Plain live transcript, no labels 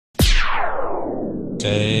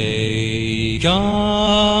Take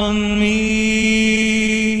on me,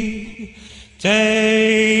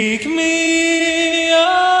 take me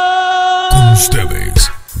on. Con ustedes,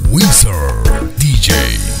 Wizard DJ.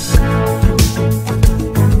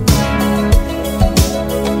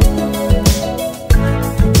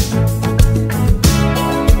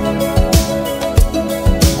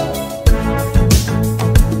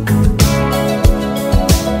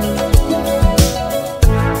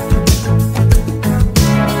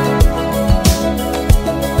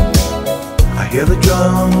 Hear the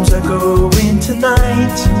drums echoing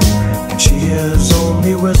tonight, and she hears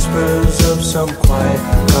only whispers of some quiet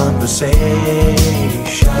conversation.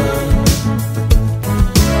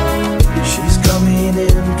 She's coming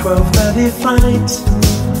in 12:30 flight.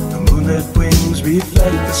 The moonlit wings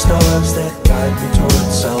reflect the stars that guide me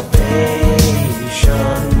towards salvation.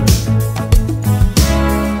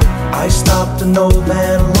 I stopped an old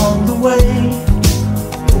man along the way,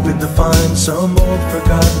 hoping to find some old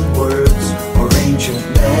forgotten words or ancient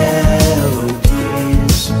melodies.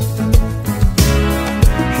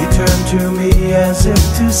 He turned to me as if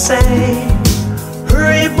to say,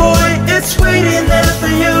 hurry boy, it's waiting there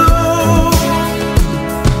for you.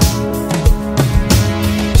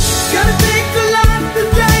 Gotta take a lot to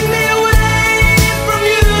drag me away from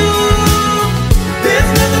you. There's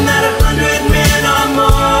nothing that 100 men or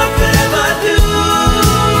more could ever do.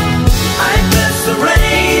 I bless the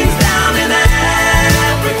rains down in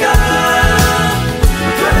Africa.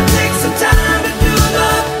 Gonna take some time to do the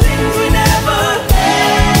things we never had.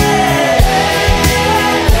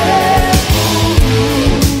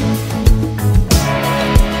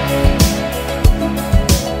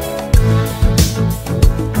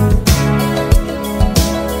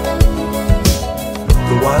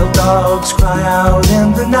 The wild dogs cry out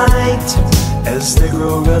in the night as they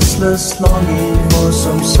grow restless, longing for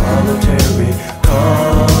some solitary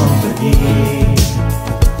company.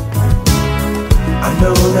 I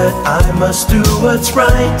know that I must do what's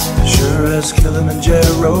right, sure as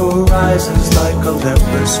Kilimanjaro rises like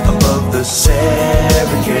Olympus above the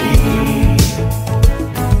Serengeti.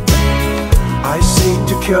 I seek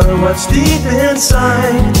to cure what's deep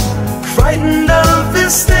inside, frightened of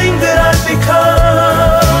this thing that I've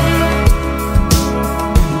become.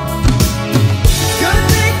 Gonna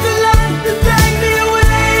take a lot to drag me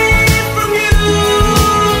away from you.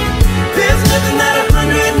 There's nothing that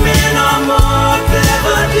 100 men or more could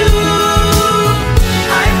ever do.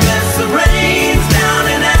 I bless the rains down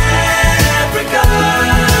in Africa.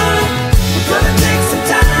 We're gonna take some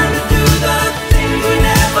time to do the things we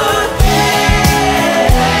never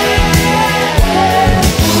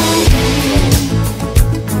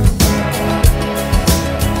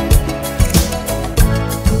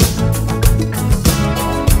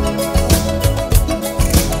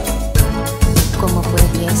 ¿Cómo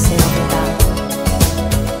podría ser verdad?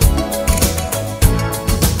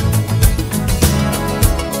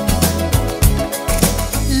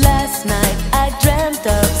 Last night I dreamt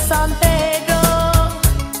of San Pedro,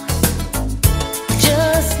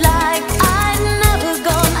 just like I'd never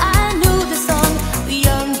gone. I knew the song, the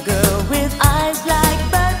young girl with eyes like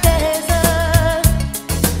the desert.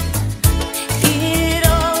 It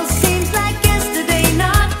all seems like yesterday,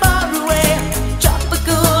 not far away.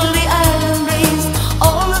 Tropical, the island breeze,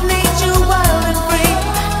 all of nature wild and free.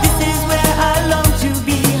 This is where I long to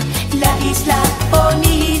be, La Isla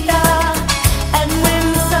Bonita. And when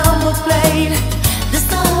the song was played, the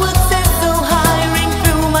sun would set so high, ring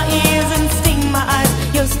through my ears and sting my eyes,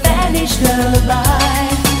 your Spanish lullaby.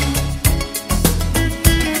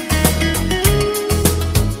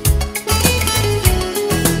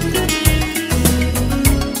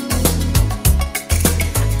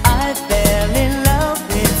 I fell in love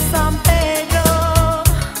with San Pedro.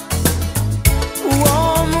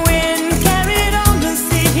 Warm wind carried on the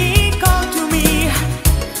sea. He called to me,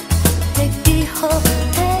 te dijo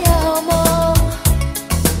te amo.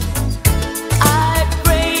 I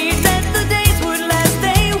prayed that the days would last.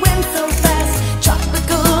 They went so fast.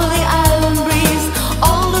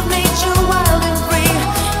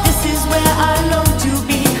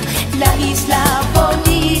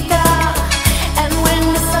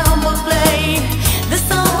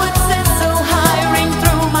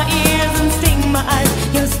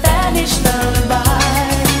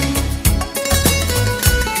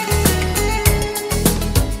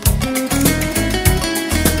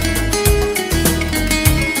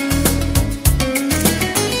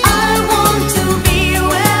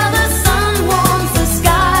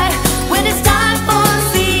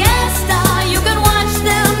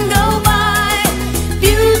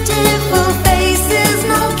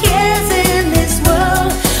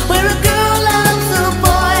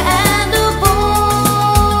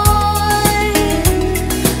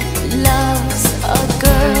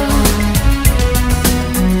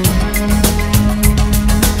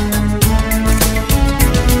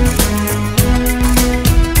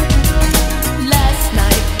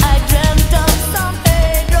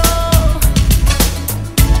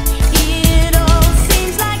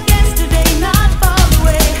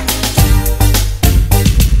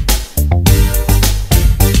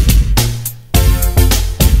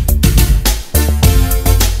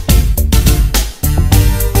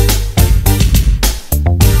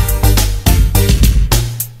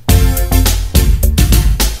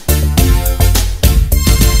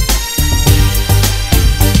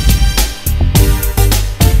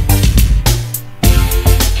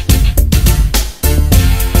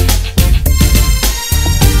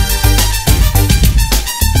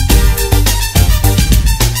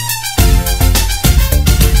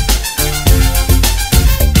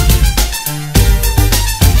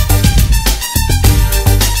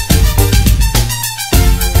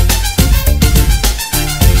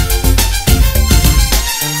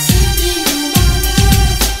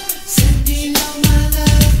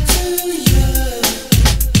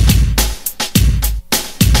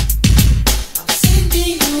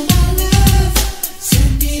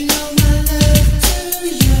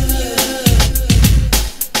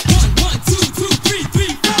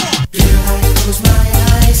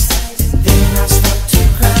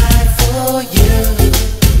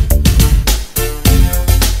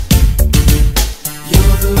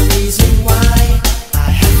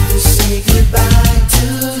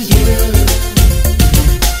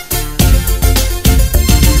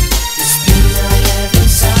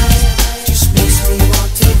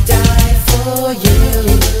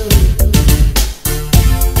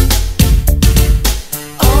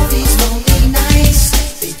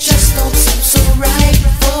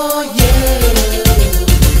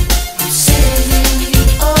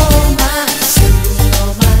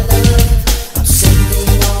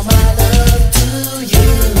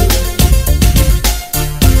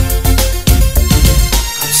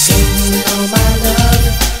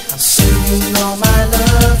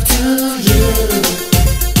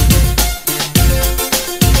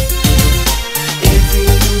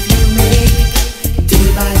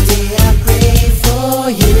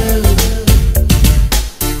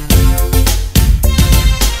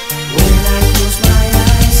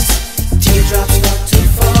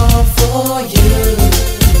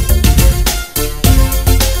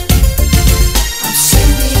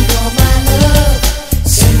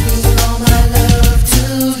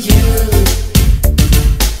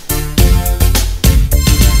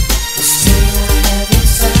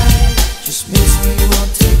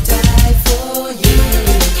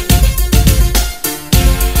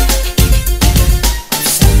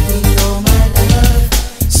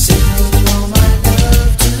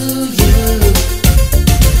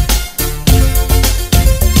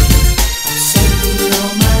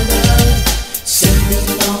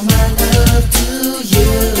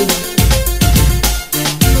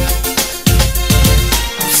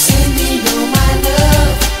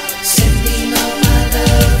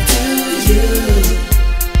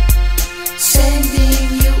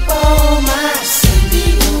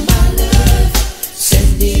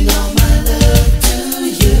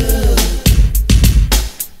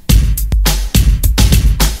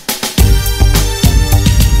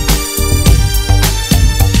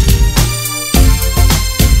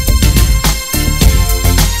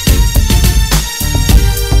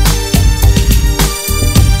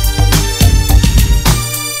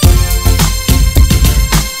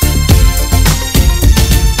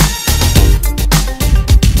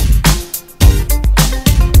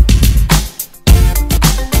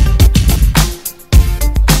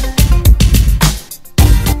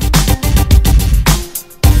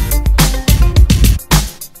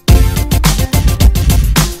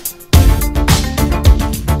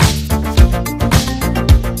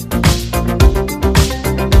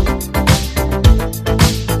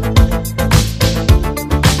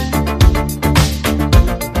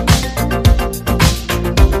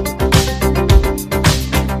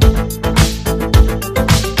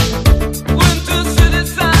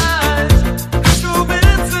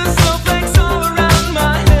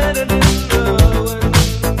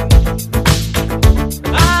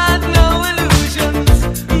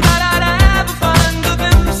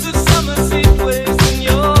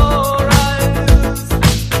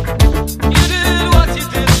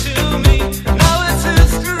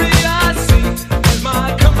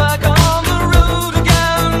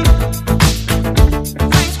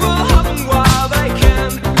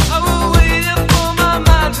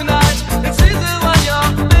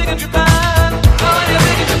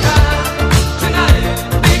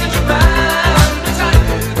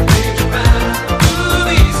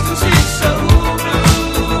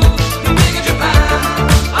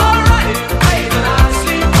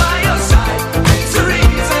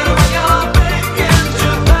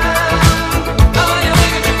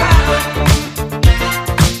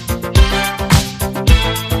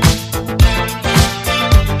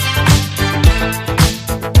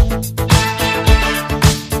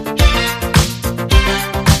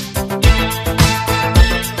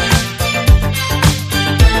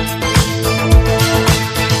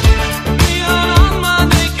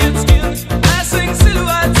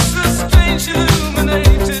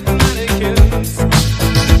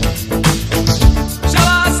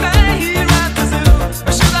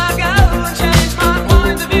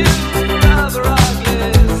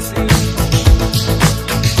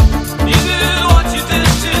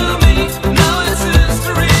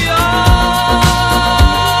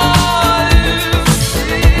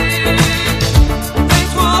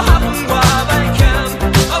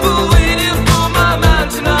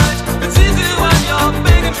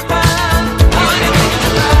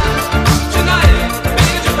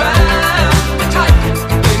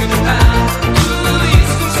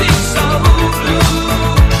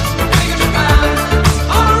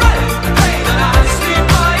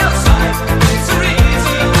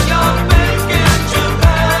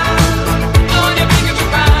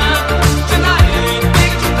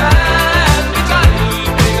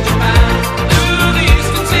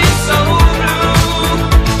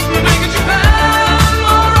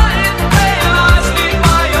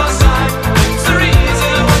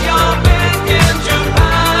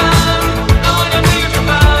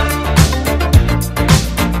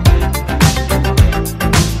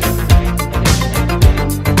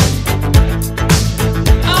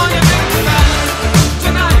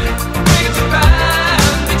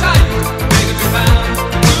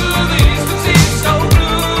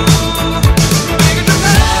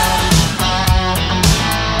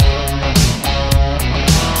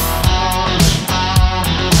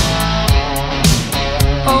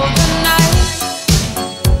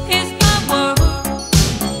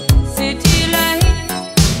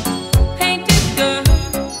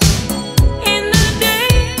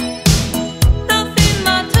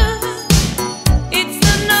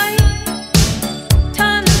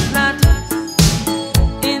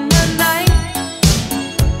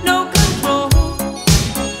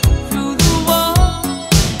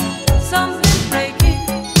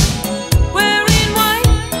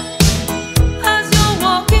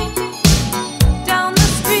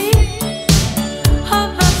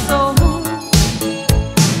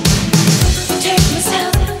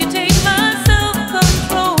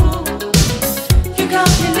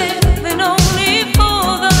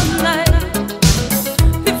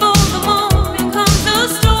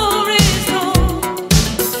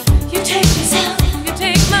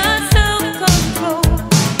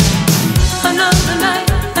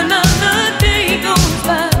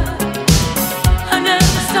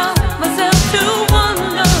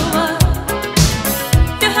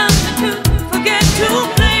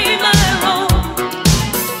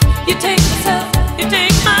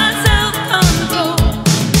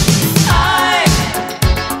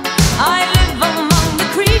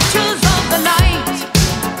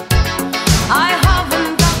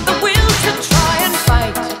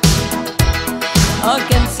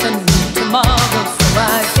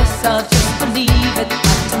 guess I'll just believe it,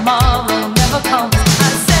 that tomorrow never comes. I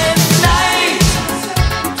said night,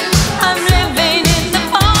 I'm living in the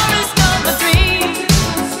forest of a dream.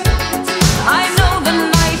 I know the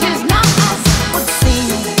night is not as it would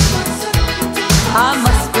seem. I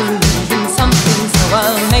must believe in something, so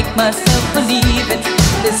I'll make myself believe it.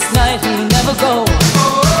 This night will never go.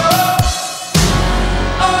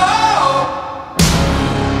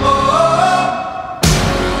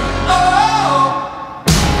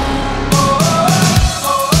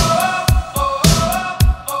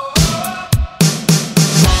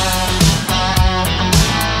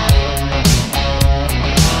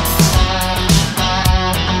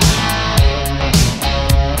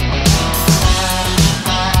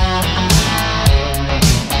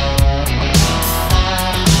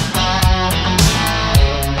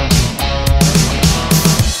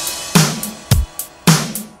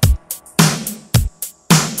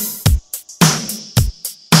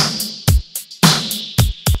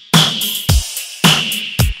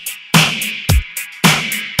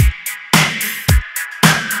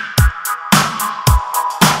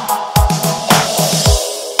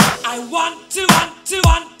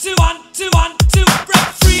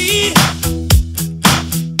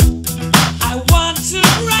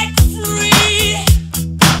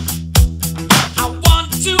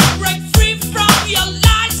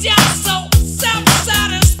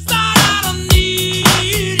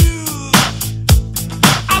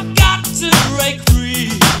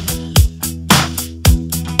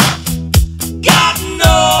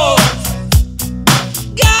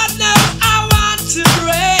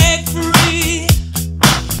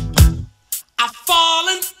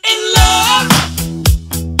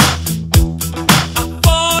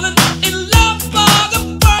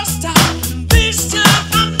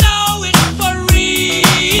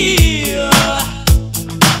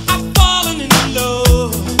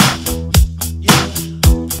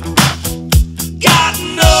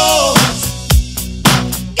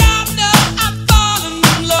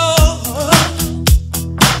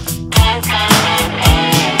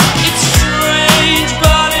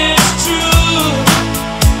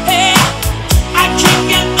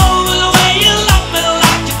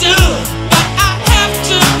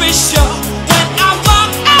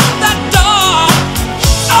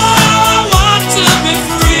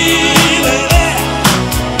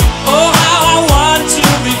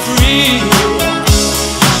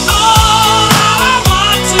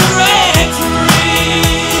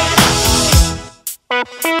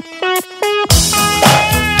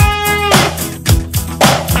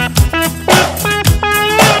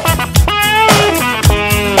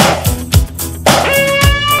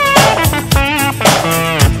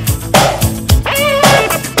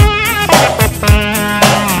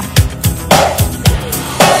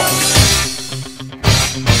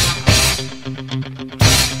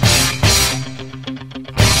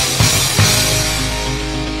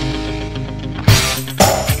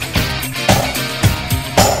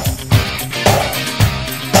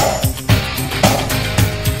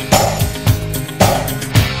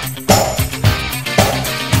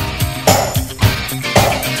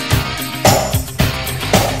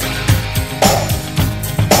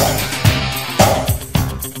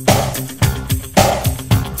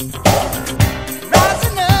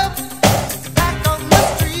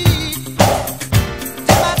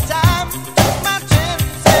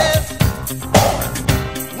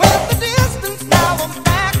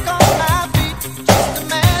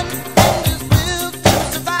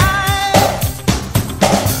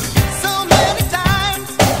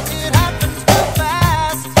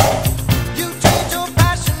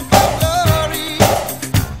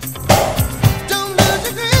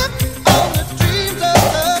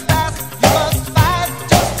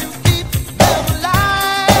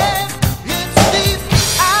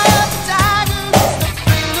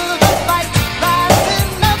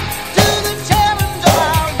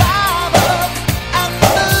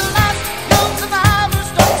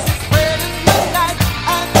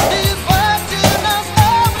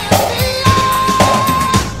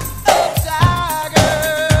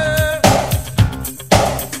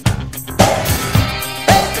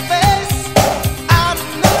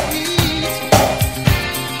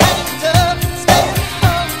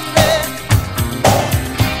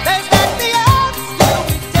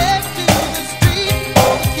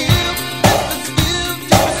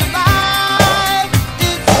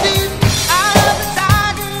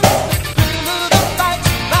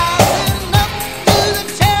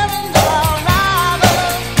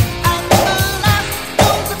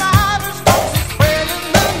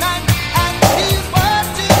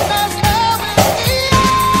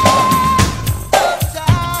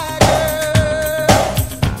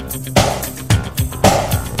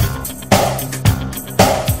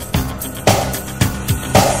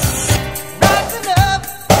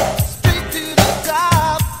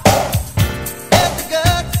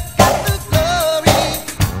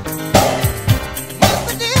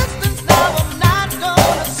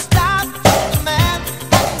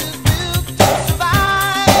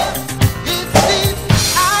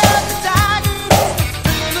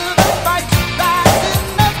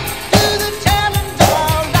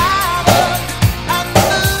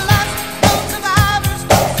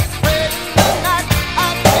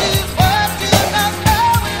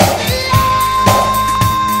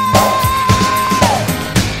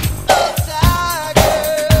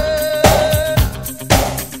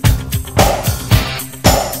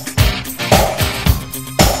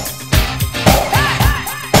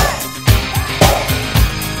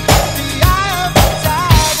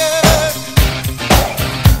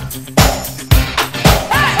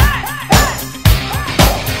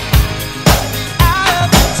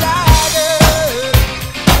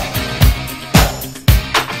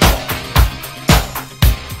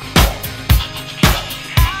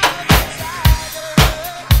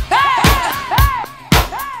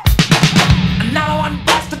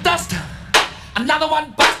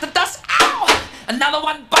 Another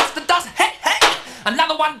one bites the dust. Hey, hey.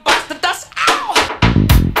 Another one bites the dust. Ow!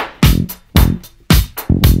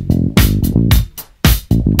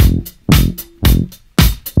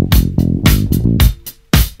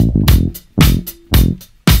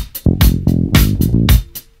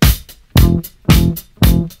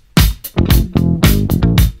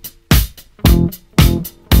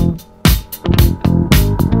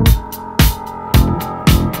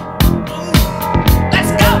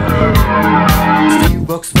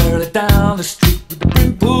 Walks barely down the street with the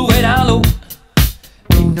brim pulled way down low.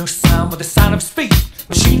 Ain't no sound but the sound of speed.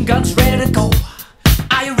 Machine guns ready to go.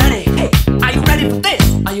 Are you ready? Hey, are you ready for this?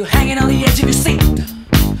 Are you hanging on the edge of your seat?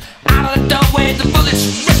 Out of the doorway, the bullets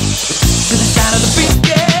rip to the sound of the beat.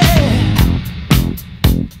 Yeah.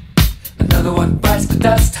 Another one bites the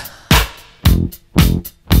dust.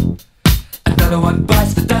 Another one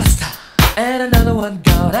bites the dust. And another one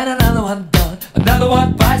gone. And another one gone. Another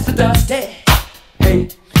one bites the dust. Hey. Hey,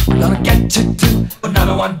 we're gonna get you too.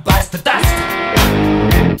 Another one bites the dust.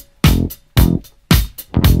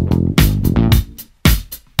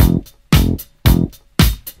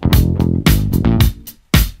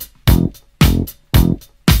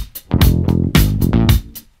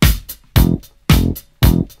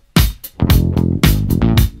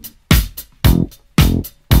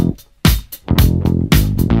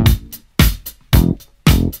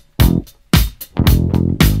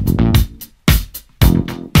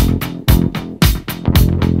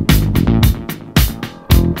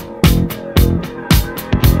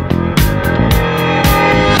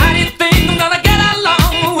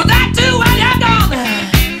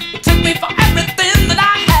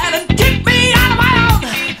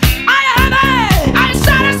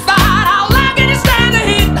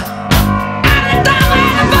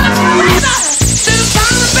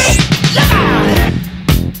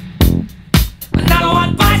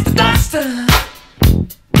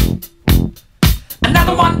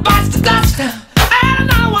 Another one bites the dust. And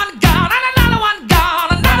another one gone. And another one gone.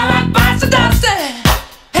 Another one bites the dust.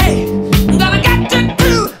 Hey, I'm gonna get you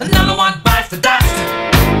too. Another one bites the dust.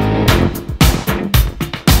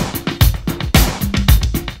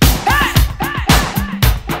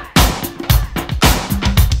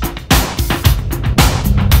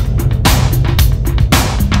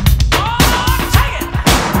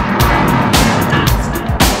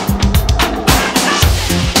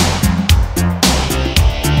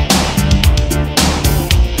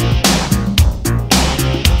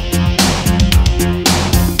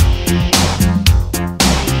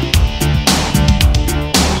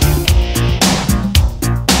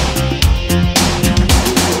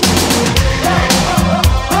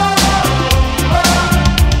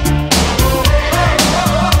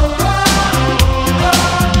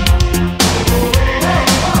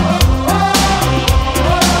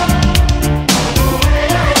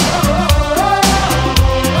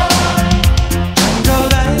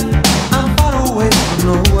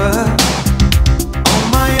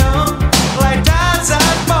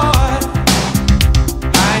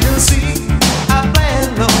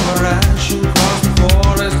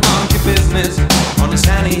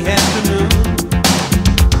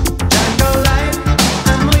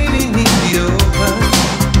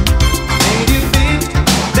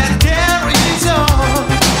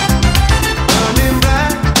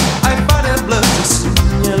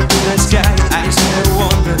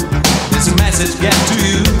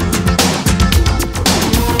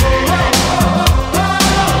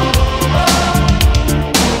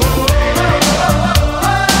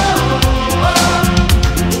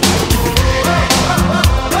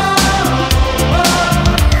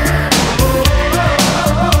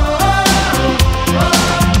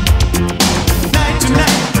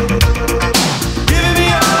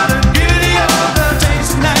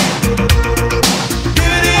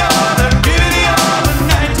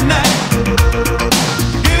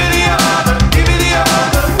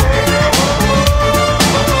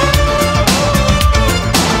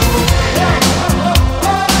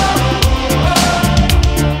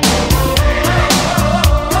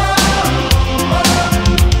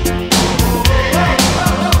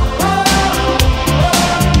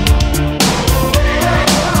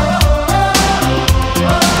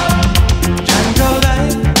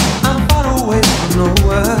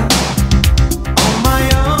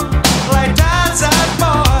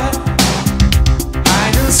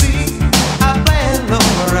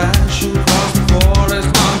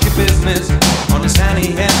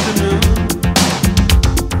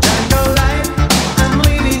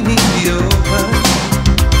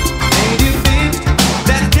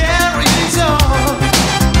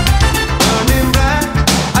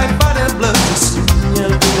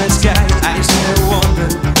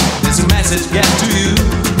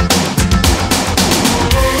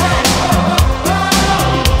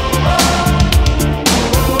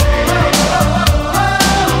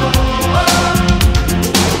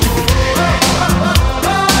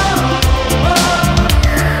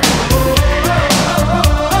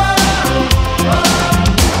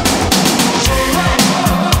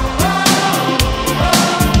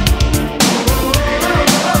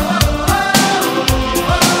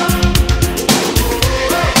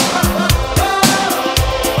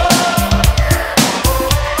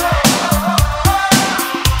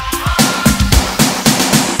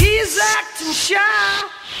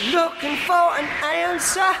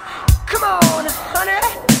 So come on, honey,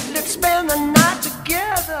 let's spend the night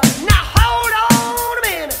together. Now hold on a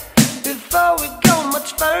minute before we go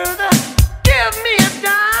much further. Give me a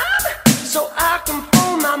dime so I can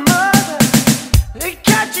phone my mother.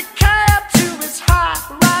 Catch a cab to his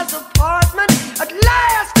high-rise apartment. At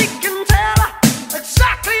last he can tell her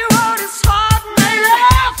exactly what is starting. Maybe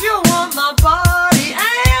if you want my body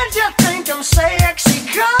and you think I'm sexy,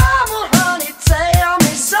 come on, honey, tell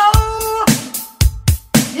me so.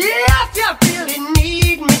 If you really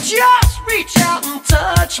need me, just reach out and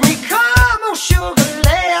touch me. Come on, sugar,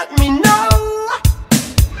 let me know.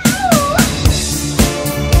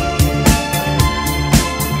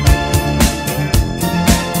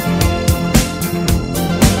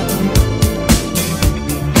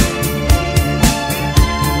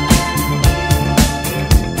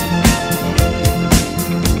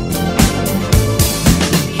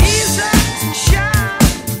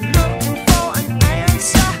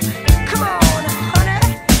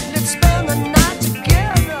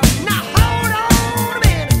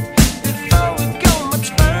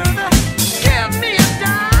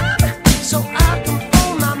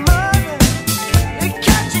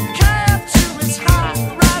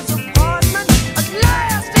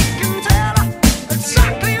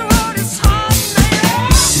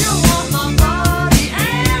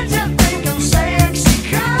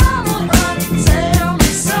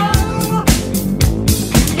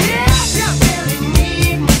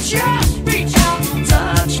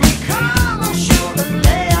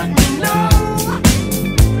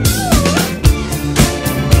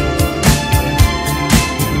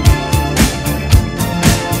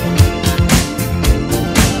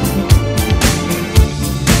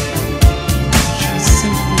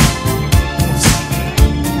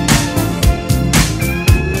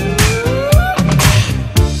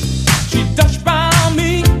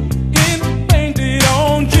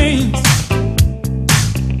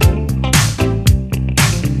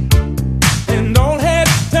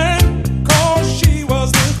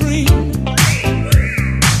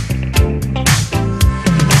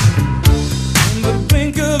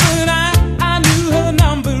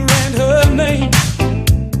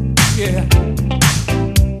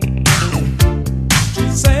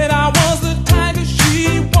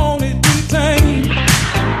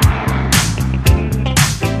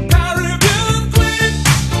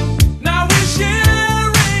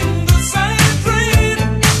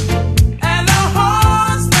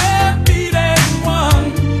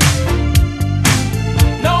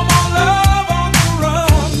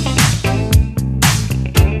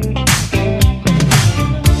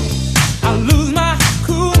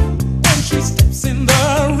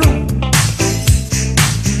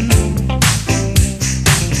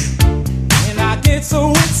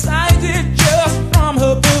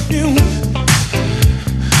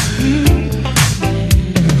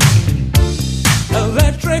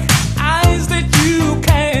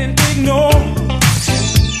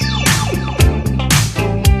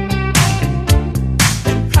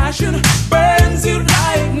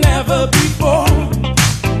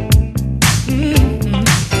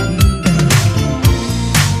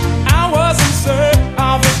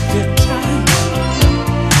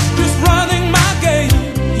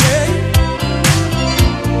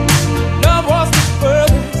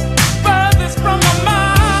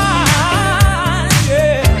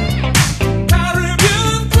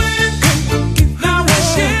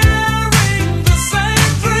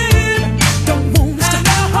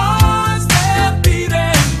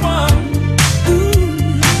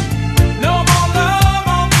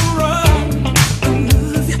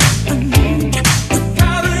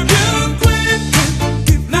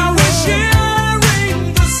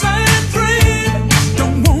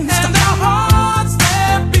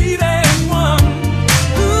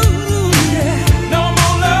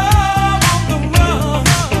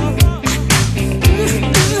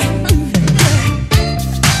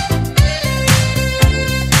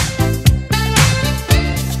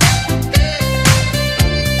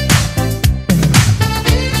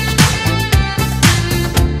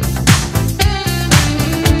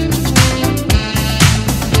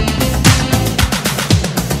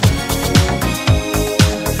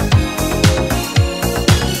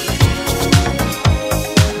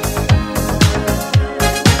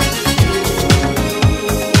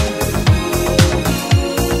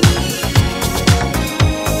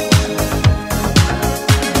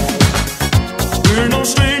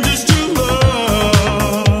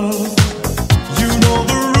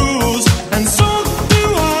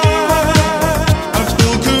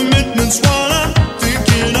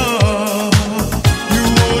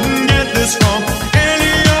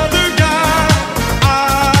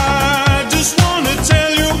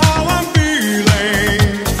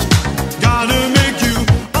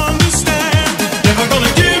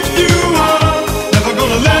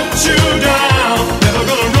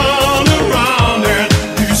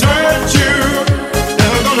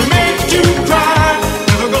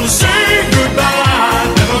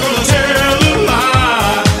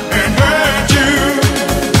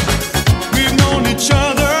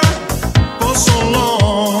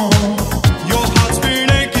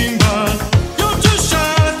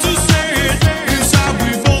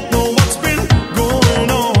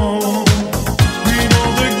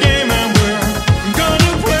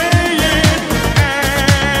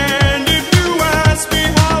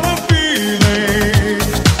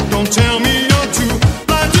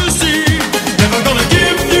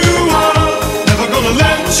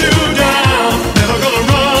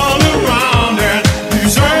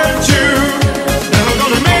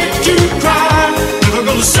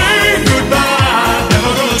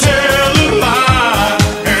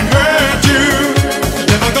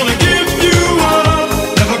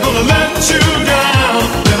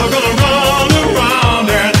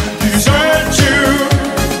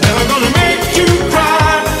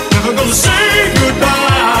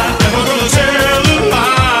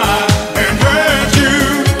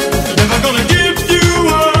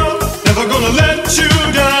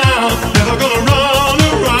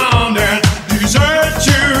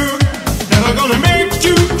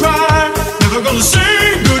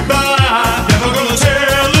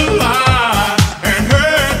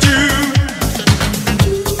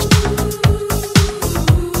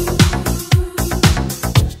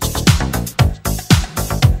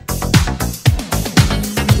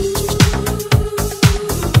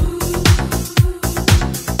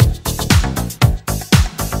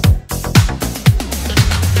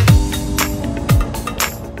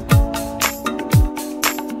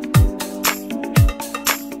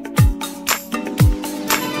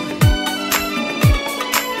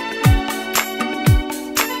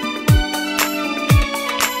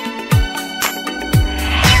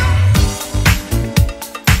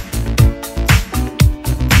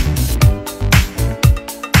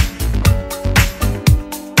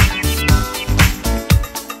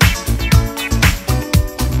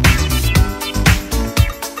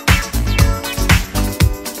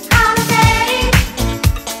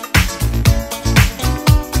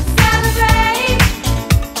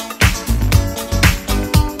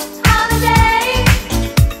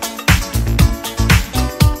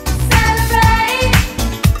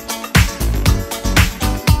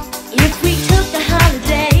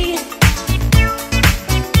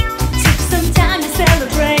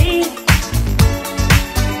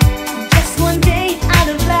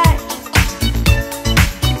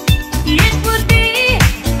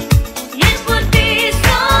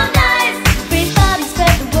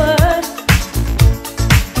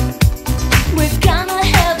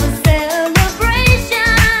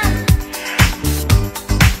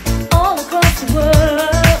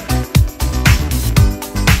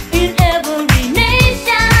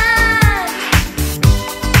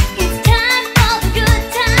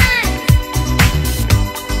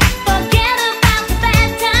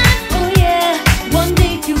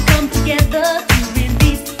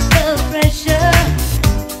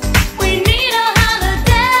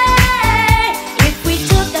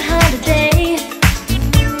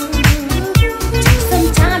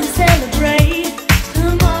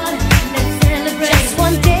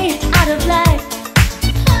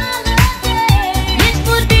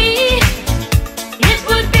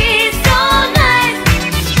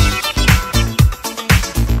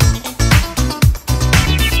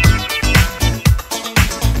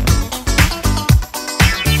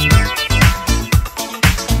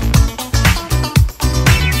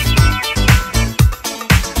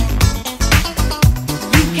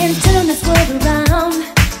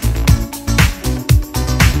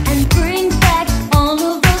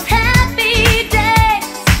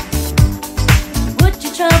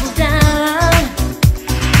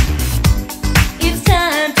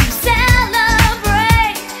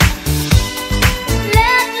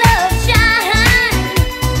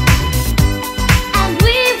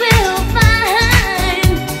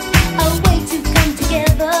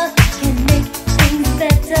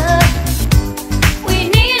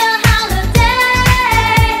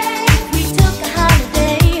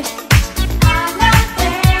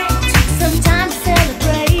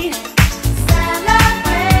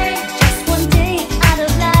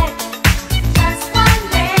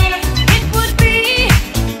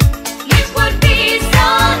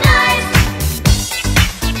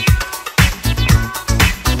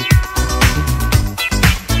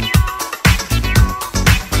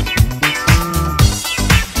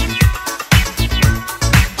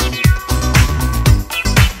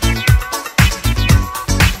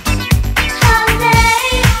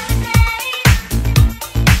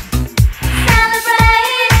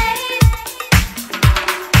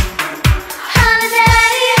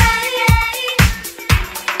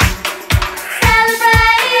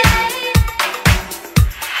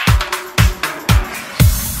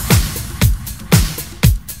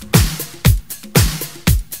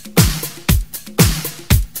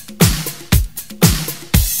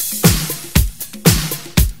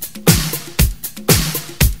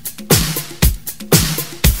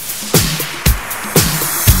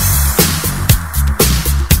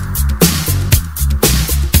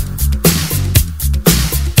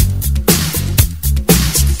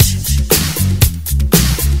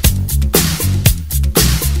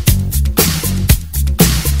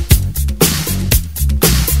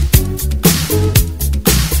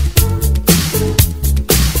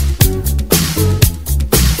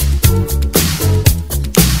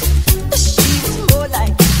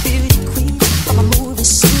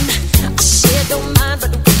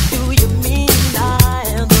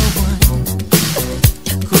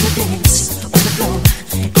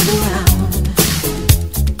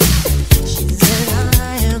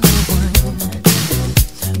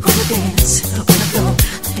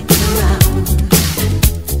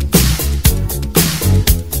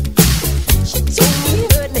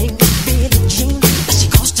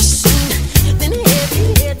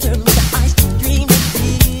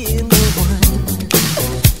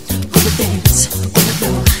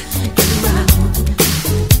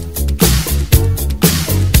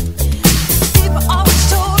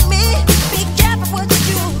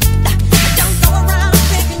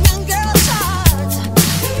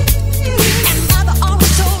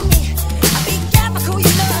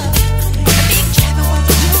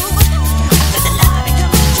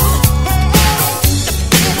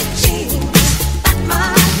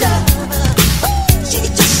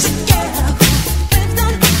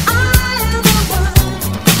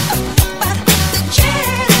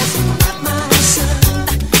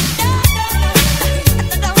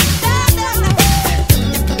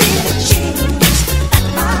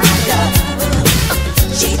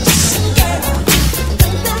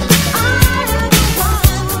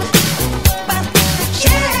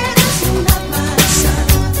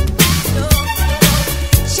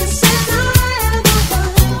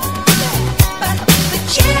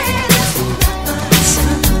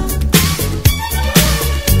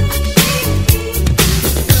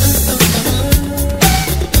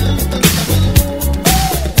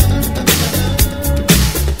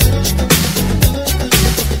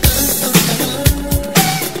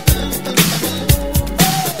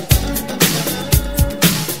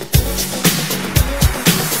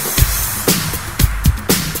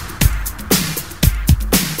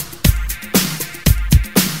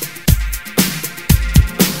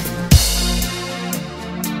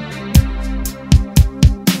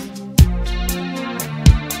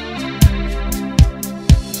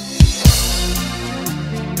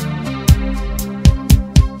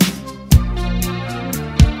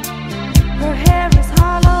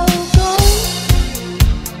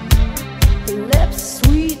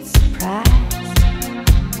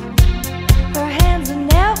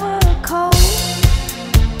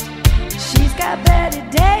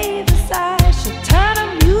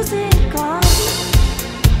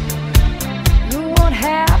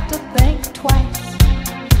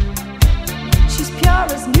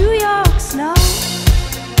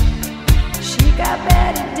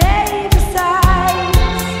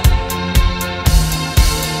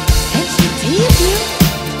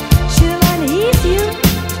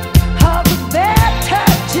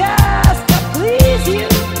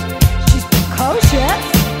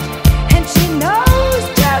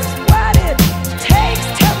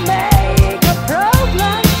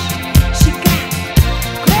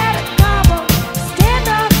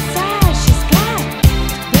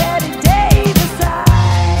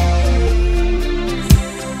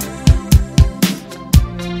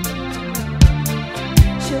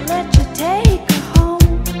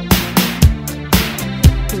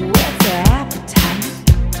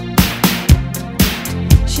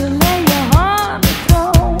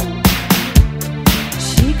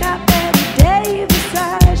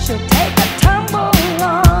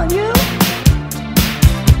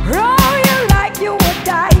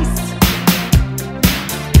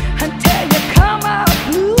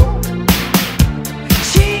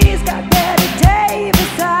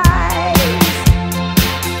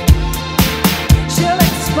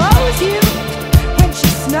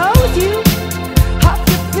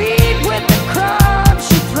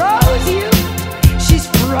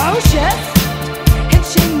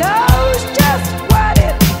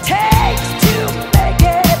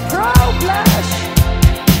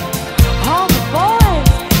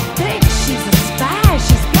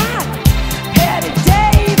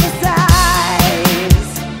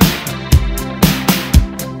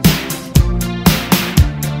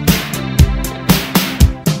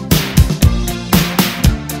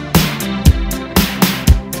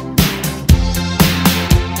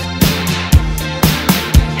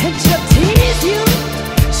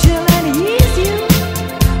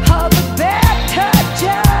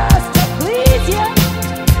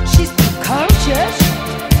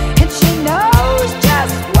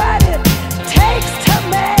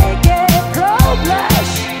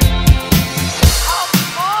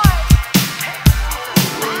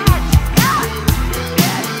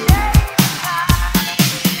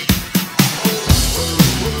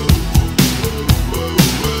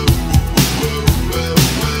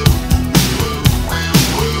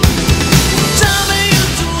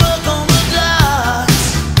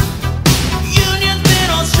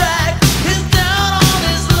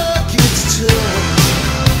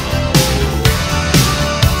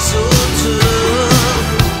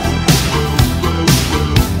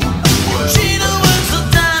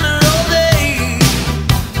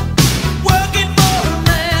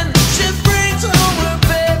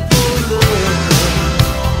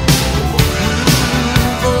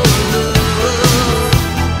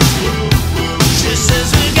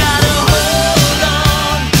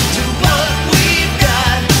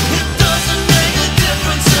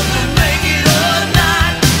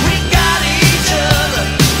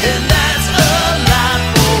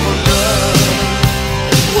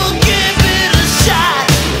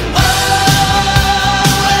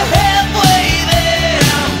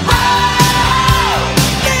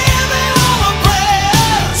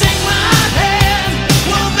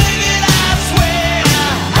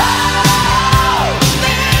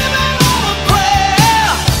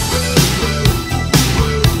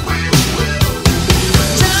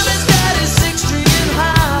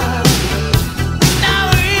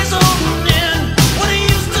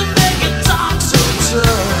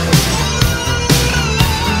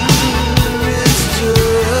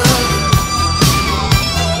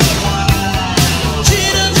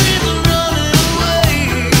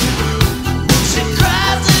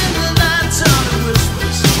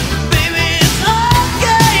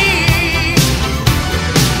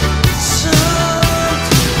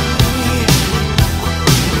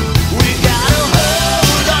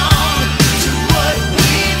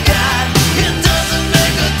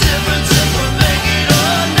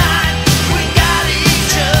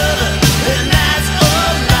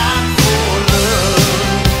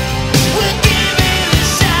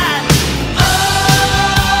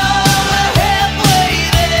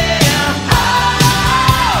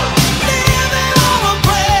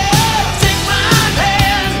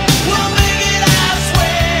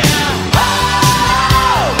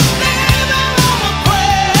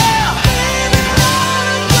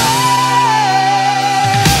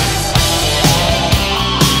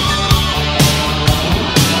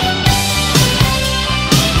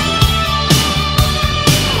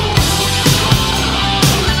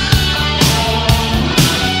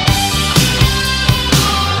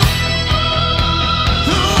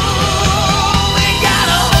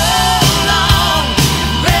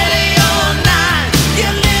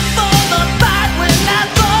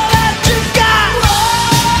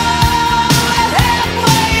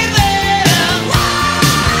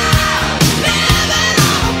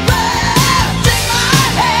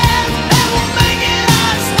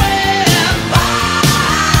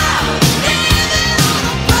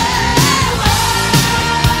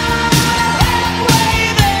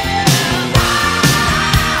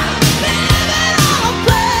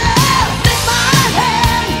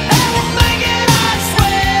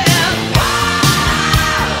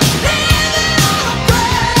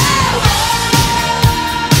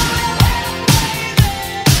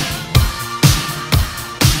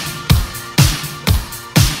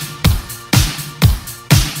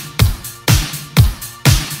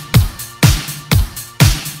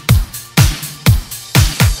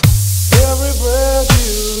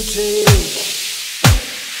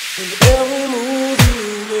 Every move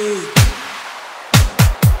you make,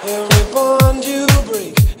 every bond you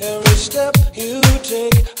break, every step you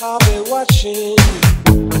take, I'll be watching you.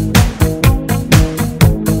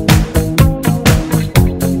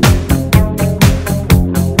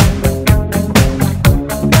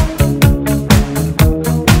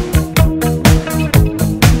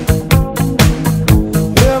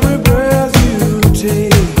 Every breath you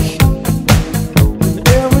take, and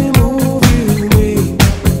every move you make,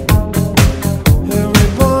 every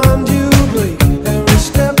bond you break, every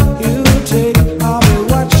step you take, I'll be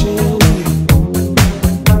watching you.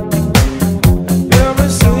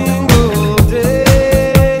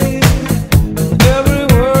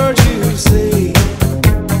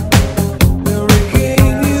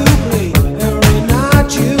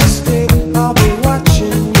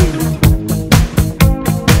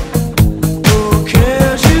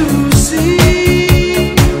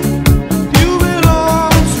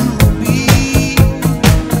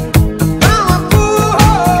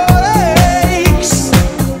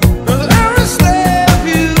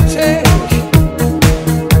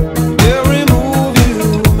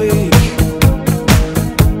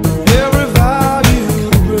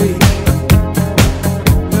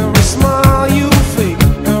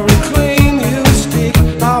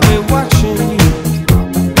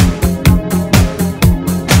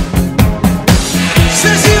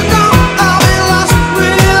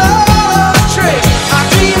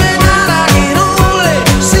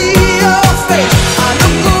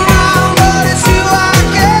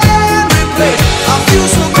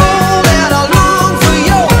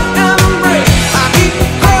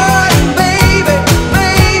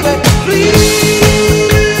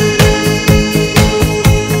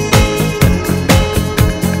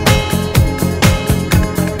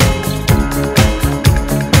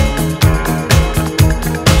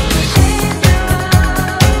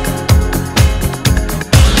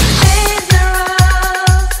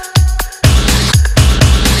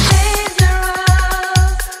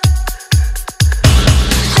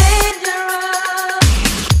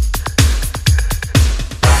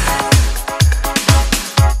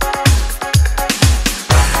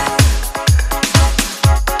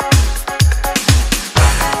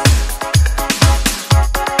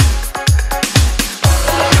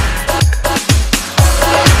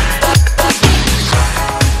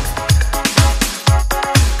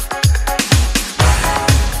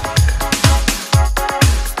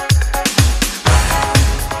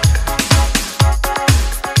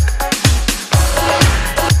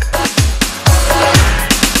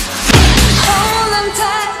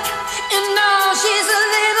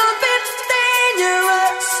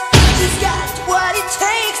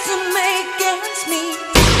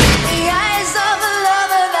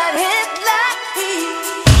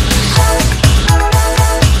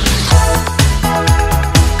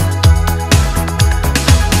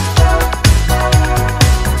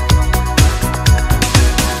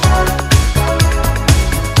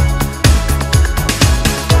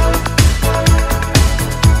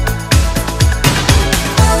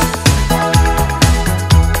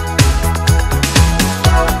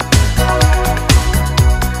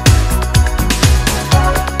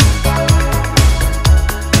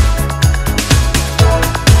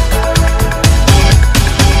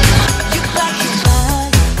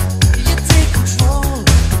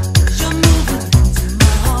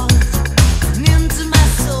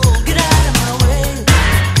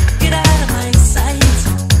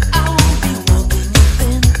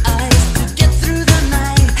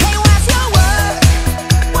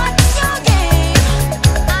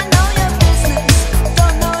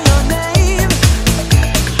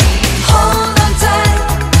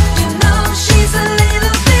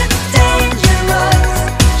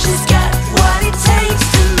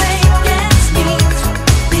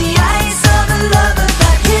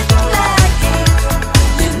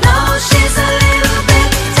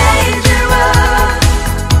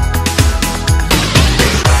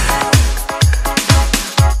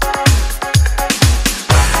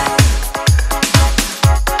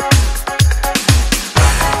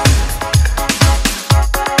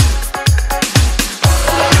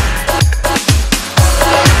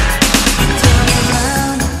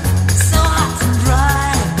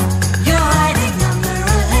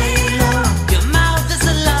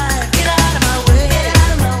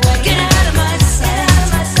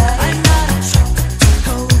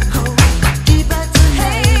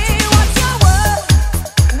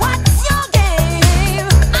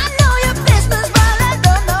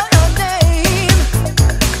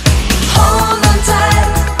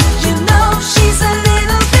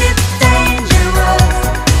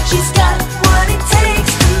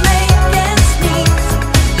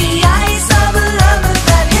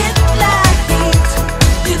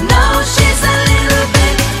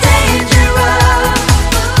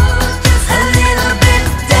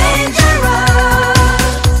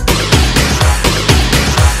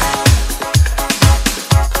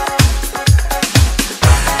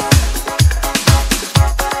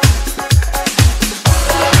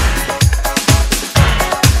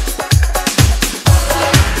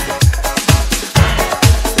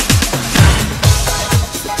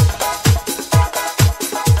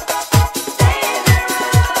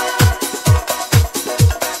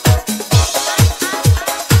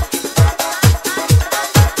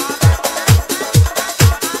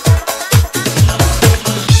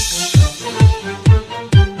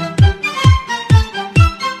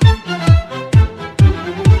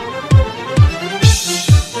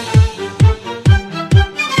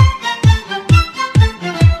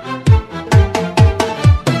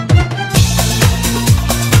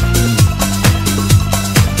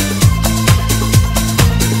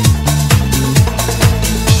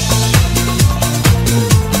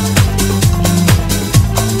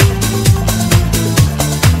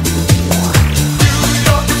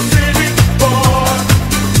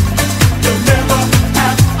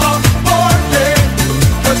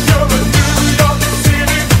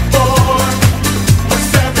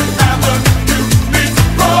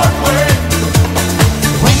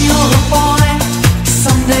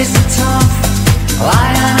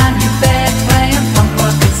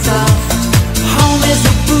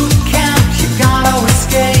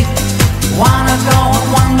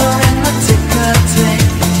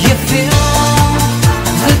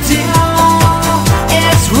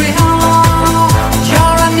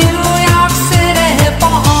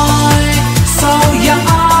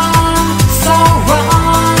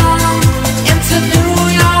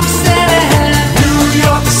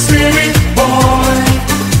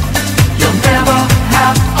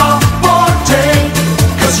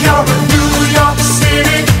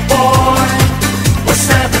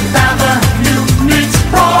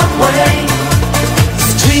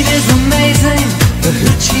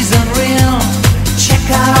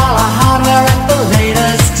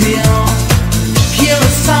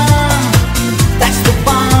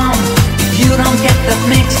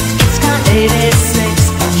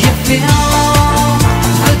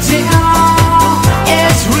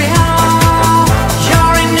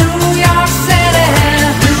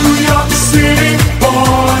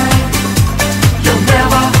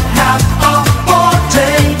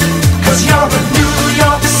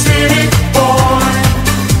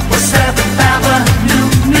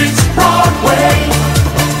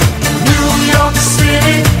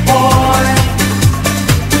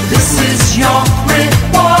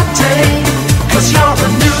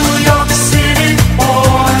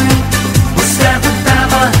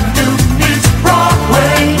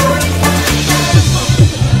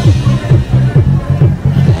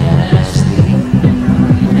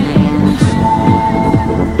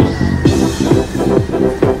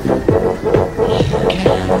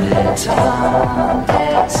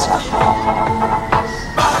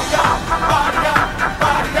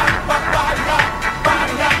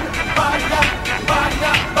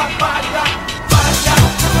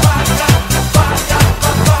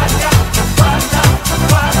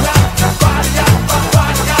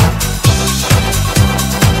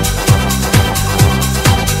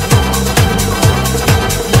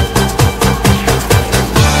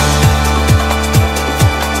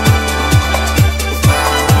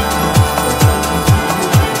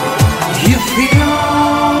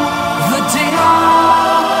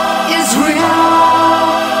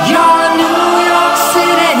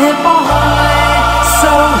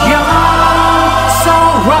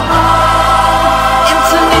 ride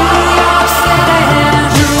into New York City.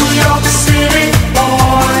 New York City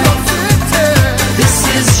boy, this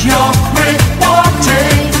is your reward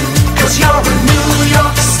day, 'cause you're a New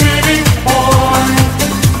York City boy.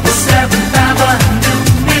 The 7th Avenue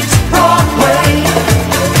meets Broadway.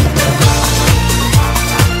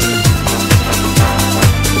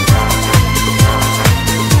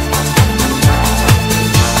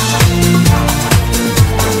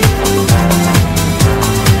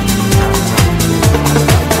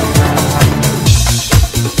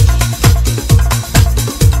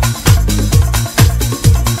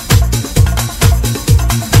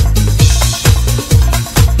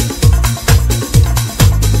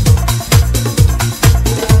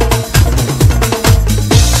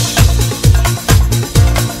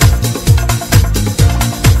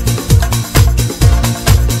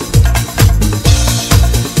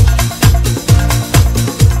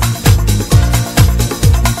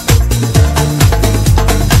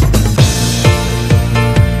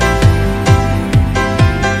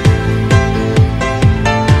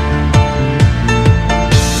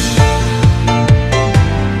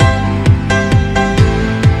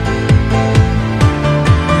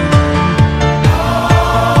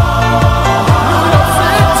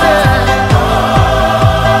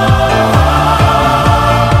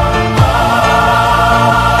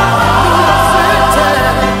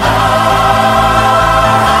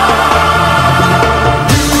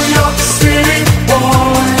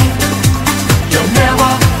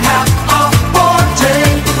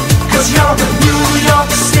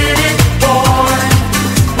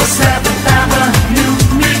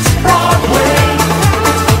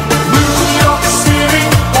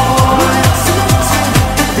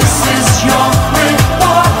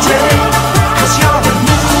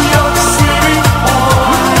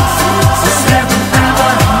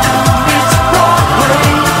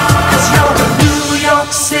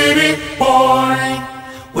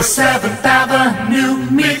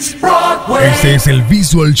 Este es el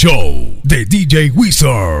Visual Show de DJ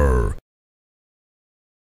Wizard.